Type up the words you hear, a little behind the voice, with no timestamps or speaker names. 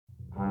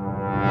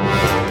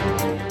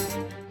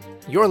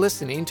You're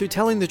listening to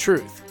Telling the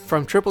Truth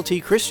from Triple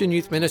T Christian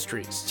Youth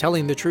Ministries,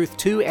 telling the truth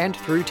to and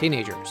through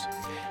teenagers.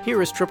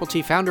 Here is Triple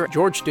T founder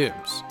George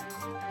Dooms.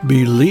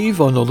 Believe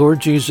on the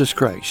Lord Jesus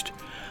Christ.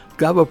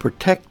 God will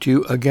protect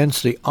you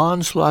against the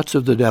onslaughts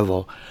of the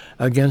devil,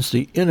 against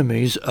the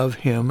enemies of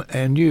him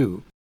and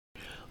you.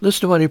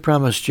 Listen to what he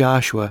promised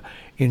Joshua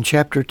in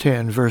chapter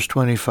 10, verse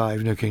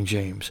 25, New King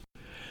James.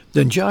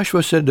 Then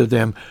Joshua said to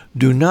them,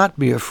 Do not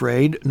be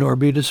afraid, nor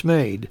be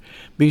dismayed.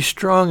 Be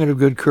strong and of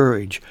good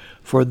courage,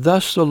 for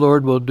thus the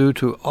Lord will do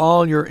to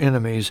all your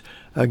enemies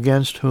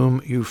against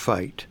whom you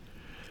fight.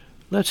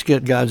 Let's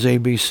get God's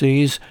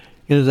ABCs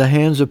into the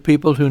hands of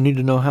people who need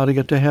to know how to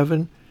get to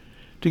heaven.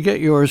 To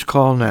get yours,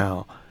 call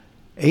now,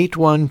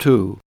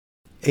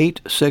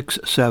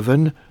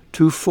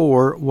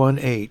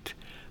 812-867-2418.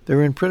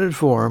 They're in printed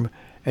form,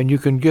 and you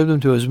can give them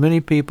to as many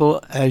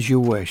people as you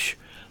wish.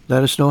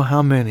 Let us know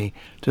how many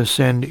to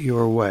send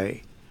your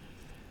way.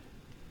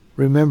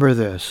 Remember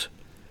this,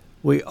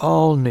 we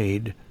all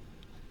need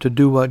to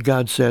do what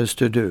God says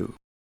to do.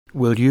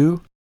 Will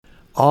you?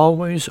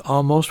 Always,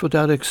 almost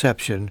without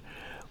exception,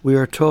 we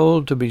are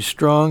told to be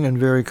strong and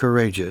very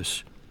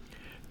courageous.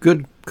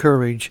 Good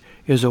courage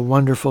is a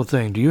wonderful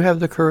thing. Do you have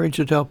the courage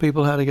to tell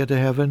people how to get to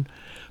heaven?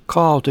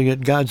 Call to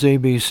get God's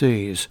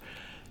ABCs.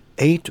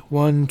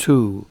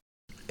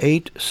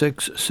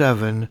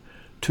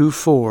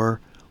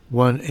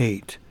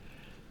 812-867-2418.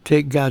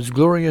 Take God's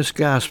glorious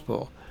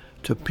gospel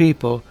to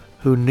people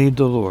who need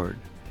the Lord.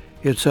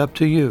 It's up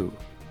to you.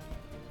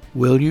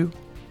 Will you?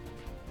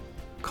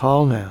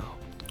 Call now.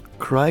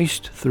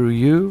 Christ through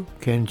you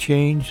can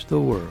change the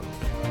world.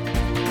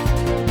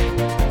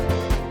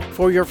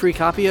 For your free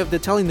copy of the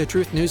Telling the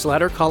Truth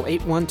newsletter, call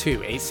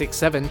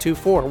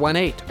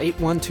 812-867-2418,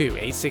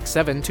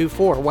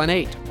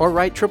 812-867-2418, or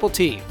write Triple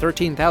T,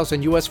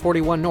 13,000 U.S.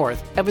 41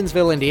 North,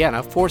 Evansville,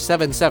 Indiana,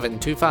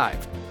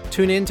 47725.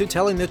 Tune in to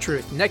Telling the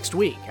Truth next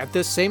week at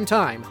this same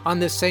time on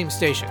this same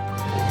station.